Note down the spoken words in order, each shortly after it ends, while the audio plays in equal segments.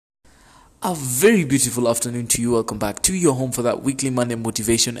A very beautiful afternoon to you. Welcome back to your home for that weekly Monday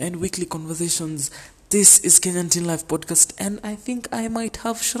motivation and weekly conversations. This is Kenyan Teen Life Podcast, and I think I might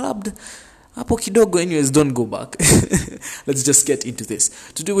have shrubbed hapo kidogo. Anyways, don't go back. Let's just get into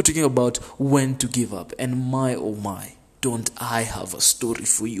this. Today we're talking about when to give up, and my oh my, don't I have a story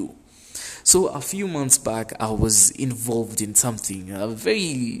for you. So a few months back, I was involved in something, a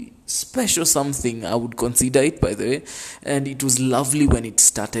very special something, I would consider it, by the way, and it was lovely when it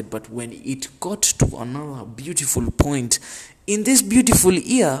started, but when it got to another beautiful point, in this beautiful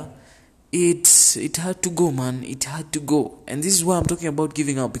year, it had to go, man. It had to go. And this is why I'm talking about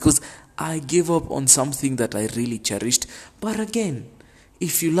giving up, because I gave up on something that I really cherished. But again,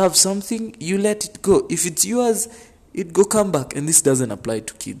 if you love something, you let it go. If it's yours, it go come back. And this doesn't apply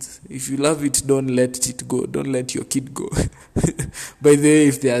to kids. If you love it, don't let it go. Don't let your kid go. By the way,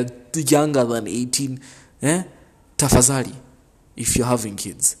 if they are younger than 18, tafazali, if you're having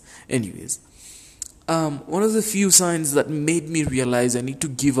kids. Anyways, one of the few signs that made me realize I need to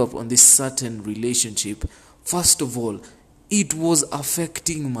give up on this certain relationship, first of all, it was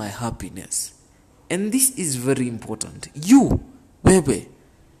affecting my happiness. And this is very important. You, baby,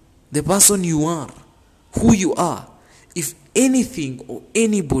 the person you are, who you are, if anything or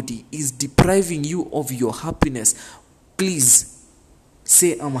anybody is depriving you of your happiness, please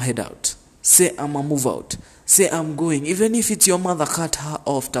say I'm a head out. Say I'm a move out. Say I'm going. Even if it's your mother, cut her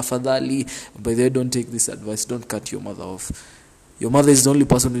off. Tafadhali. By the way, don't take this advice. Don't cut your mother off. Your mother is the only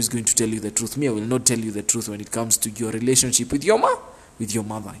person who is going to tell you the truth. Me, I will not tell you the truth when it comes to your relationship with your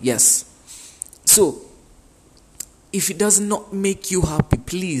mother. Yes. So, if it does not make you happy,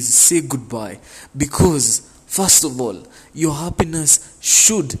 please say goodbye. Because, first of all, your happiness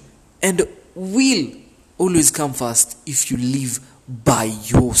should and will always come first if you live by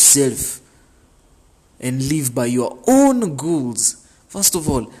yourself and live by your own goals. First of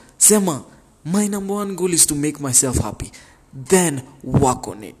all, Sema, my number one goal is to make myself happy. Then work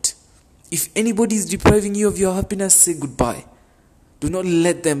on it. If anybody is depriving you of your happiness, say goodbye. Do not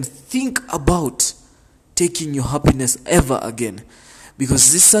let them think about taking your happiness ever again.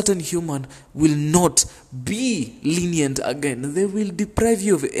 Because this certain human will not be lenient again. They will deprive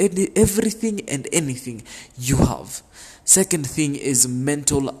you of everything and anything you have. Second thing is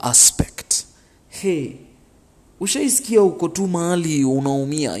mental aspect. Hey, ushaisikia uko tu mahali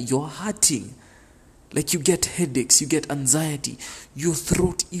unaumia, you're hurting. Like you get headaches, you get anxiety. Your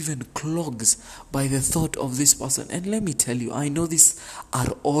throat even clogs by the thought of this person. And let me tell you, I know these are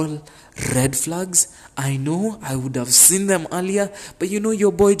all red flags. I know I would have seen them earlier. But you know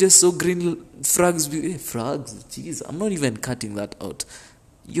your boy just saw green flags. Flags? Jeez, I'm not even cutting that out.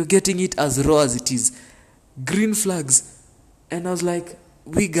 You're getting it as raw as it is. Green flags. And I was like,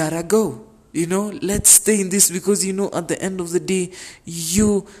 we gotta go. Let's stay in this because, at the end of the day,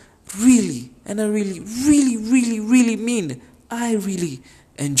 you really, and I really, really, really, really mean, I really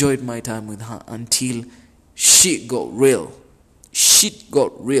enjoyed my time with her until shit got real. Shit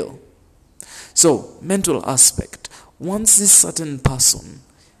got real. So, mental aspect. Once this certain person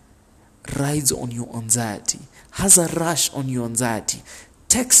rides on your anxiety, has a rush on your anxiety,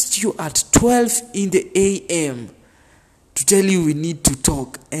 texts you at 12 in the a.m., to tell you we need to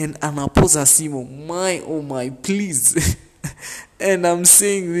talk, and anapoza simo, my oh my, please. And I'm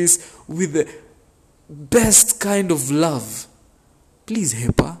saying this with the best kind of love. Please,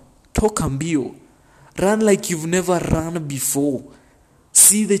 Hepa, talk ambio. Run like you've never run before.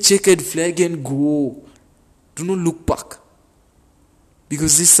 See the checkered flag and go. Do not look back.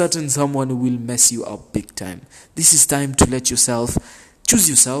 Because this certain someone will mess you up big time. This is time to choose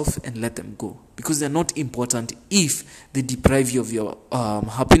yourself and let them go. Because they're not important if they deprive you of your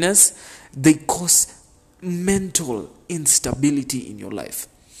happiness. They cause mental instability in your life.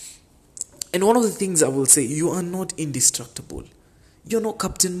 And one of the things I will say, you are not indestructible. You're not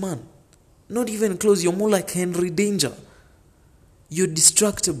Captain Man. Not even close. You're more like Henry Danger. You're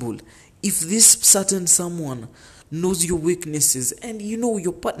destructible. If this certain someone knows your weaknesses, and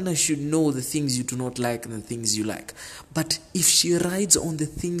your partner should know the things you do not like and the things you like. But if she rides on the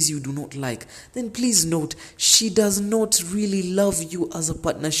things you do not like, then please note, she does not really love you as a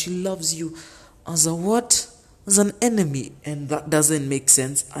partner. She loves you as a what? As an enemy. And that doesn't make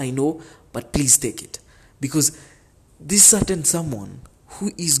sense, I know, but please take it. Because this certain someone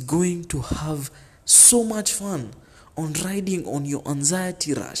who is going to have so much fun on riding on your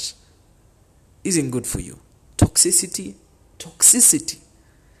anxiety rush isn't good for you. Toxicity.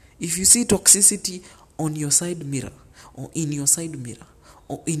 If you see toxicity on your side mirror, or in your side mirror,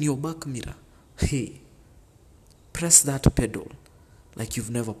 or in your back mirror, hey, press that pedal like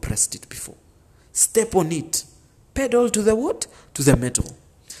you've never pressed it before. Step on it. Pedal to the what? To the metal.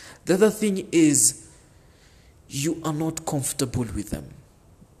 The other thing is, you are not comfortable with them.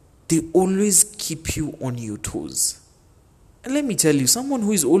 They always keep you on your toes. And let me tell you, someone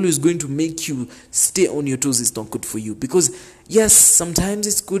who is always going to make you stay on your toes is not good for you. Because yes, sometimes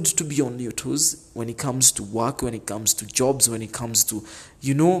it's good to be on your toes when it comes to work, when it comes to jobs, when it comes to,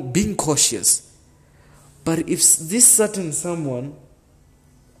 being cautious. But if this certain someone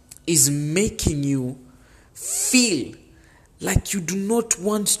is making you feel like you do not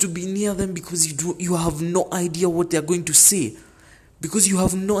want to be near them because you have no idea what they are going to say, because you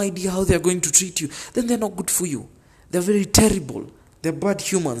have no idea how they are going to treat you, then they're not good for you. They're very terrible. They're bad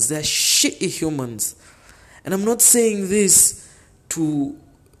humans. They're shitty humans. And I'm not saying this to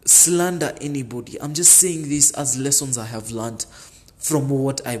slander anybody. I'm just saying this as lessons I have learned from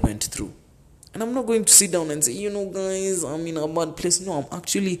what I went through. And I'm not going to sit down and say, guys, I'm in a bad place. No, I'm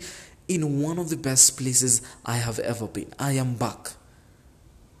actually in one of the best places I have ever been. I am back.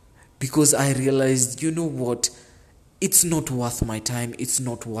 Because I realized, what? It's not worth my time. It's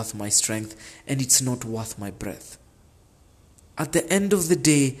not worth my strength. And it's not worth my breath. At the end of the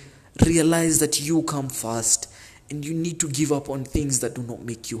day, realize that you come first and you need to give up on things that do not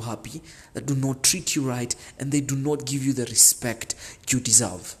make you happy, that do not treat you right, and they do not give you the respect you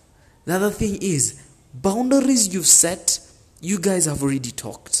deserve. The other thing is, boundaries you've set, you guys have already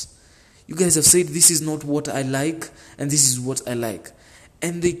talked. You guys have said, this is not what I like, and this is what I like.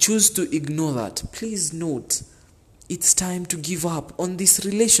 And they choose to ignore that. Please note, it's time to give up on this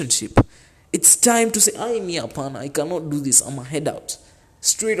relationship. It's time to say, I cannot do this. I'm a head out.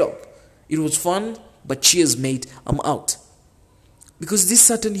 Straight up. It was fun, but cheers, mate. I'm out. Because this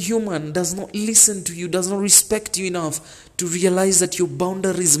certain human does not listen to you, does not respect you enough to realize that your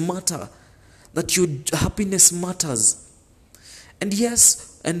boundaries matter, that your happiness matters. And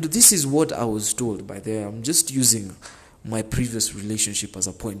yes, and this is what I was told by the way. I'm just using my previous relationship as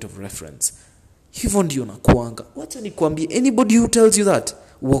a point of reference. Hivyo ndio nakuanga. Wacha nikwambie, anybody who tells you that,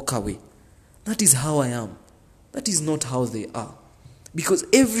 walk away. That is how I am. That is not how they are. Because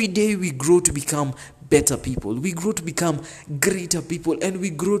every day we grow to become better people. We grow to become greater people. And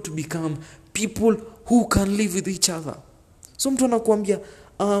we grow to become people who can live with each other. So mtu anakuambia,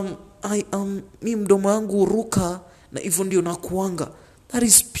 mi mdomo wangu ruka na hivyo ndio nakuanga. That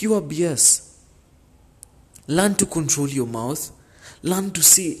is pure BS. Learn to control your mouth. Learn to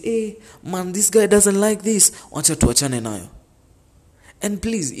say, hey, man, this guy doesn't like this. Wacha tuachane nayo. And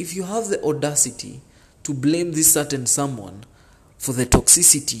please, if you have the audacity to blame this certain someone for the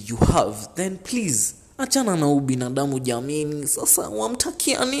toxicity you have, then please, achana na ubinadamu jamini. Sasa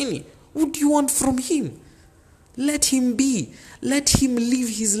wamtakia nini? What do you want from him? Let him be. Let him live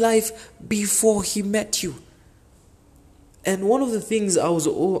his life before he met you. And one of the things I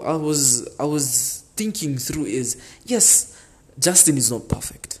was thinking through is, yes, Justin is not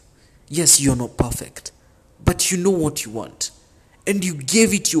perfect. Yes, you're not perfect. But you know what you want. And you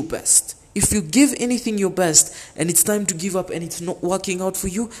gave it your best. If you give anything your best and it's time to give up and it's not working out for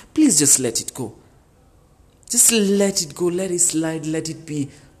you, please just let it go. Just let it go. Let it slide. Let it be.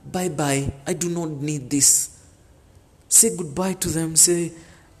 Bye-bye. I do not need this. Say goodbye to them. Say,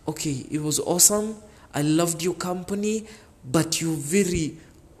 okay, it was awesome. I loved your company, but you're very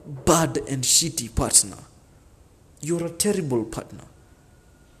bad and shitty partner. You're a terrible partner.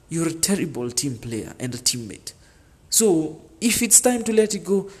 You're a terrible team player and a teammate. So, if it's time to let it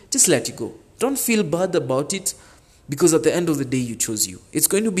go, just let it go. Don't feel bad about it, because at the end of the day, you chose you. It's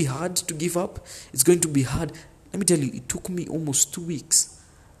going to be hard to give up. It's going to be hard. Let me tell you, it took me almost 2 weeks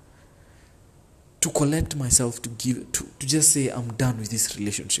to collect myself to just say, I'm done with this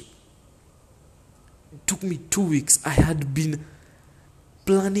relationship. It took me 2 weeks. I had been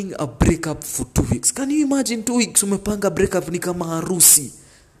planning a breakup for 2 weeks. Can you imagine 2 weeks umepanga breakup ni kama harusi?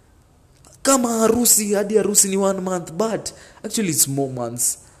 Kama harusi, hadi harusi ni 1 month, but actually it's more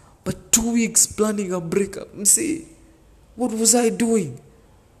months. But 2 weeks planning a breakup. See, what was I doing?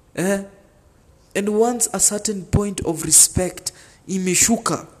 And once a certain point of respect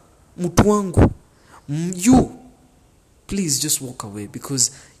imeshuka, mtu wangu, you, please just walk away,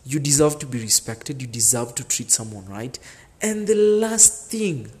 because you deserve to be respected. You deserve to treat someone right. And the last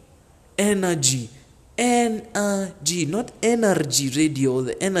thing, energy. Energy, not energy radio,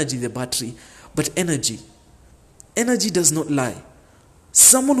 the energy, the battery, but energy. Energy does not lie.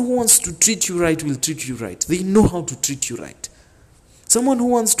 Someone who wants to treat you right will treat you right. They know how to treat you right. Someone who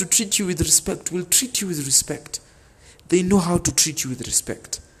wants to treat you with respect will treat you with respect. They know how to treat you with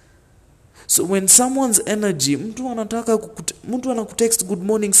respect. So when someone's energy, mtu anakutext good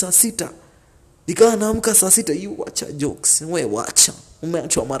morning saa 6, ikawa anaamka saa 6, you wacha jokes. We wacha.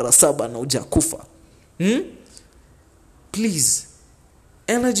 Umeachwa mara 7 na hujakufa. Please,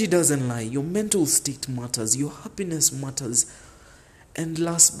 Energy doesn't lie. Your mental state matters. Your happiness matters. And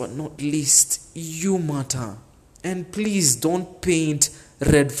last but not least, you matter. And please don't paint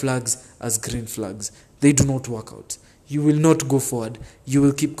red flags as green flags. They do not work out. You will not go forward. You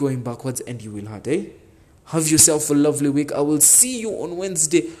will keep going backwards and you will hurt, eh? Have yourself a lovely week. I will see you on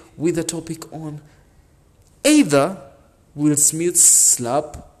Wednesday with a topic on either Will Smith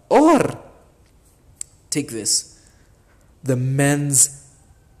slap or take this, the men's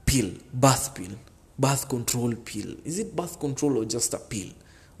pill, birth control pill. Is it birth control or just a pill?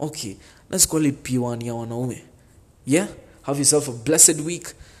 Okay, let's call it P1 ya wanaume. Yeah? Have yourself a blessed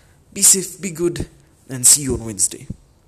week. Be safe, be good, and see you on Wednesday.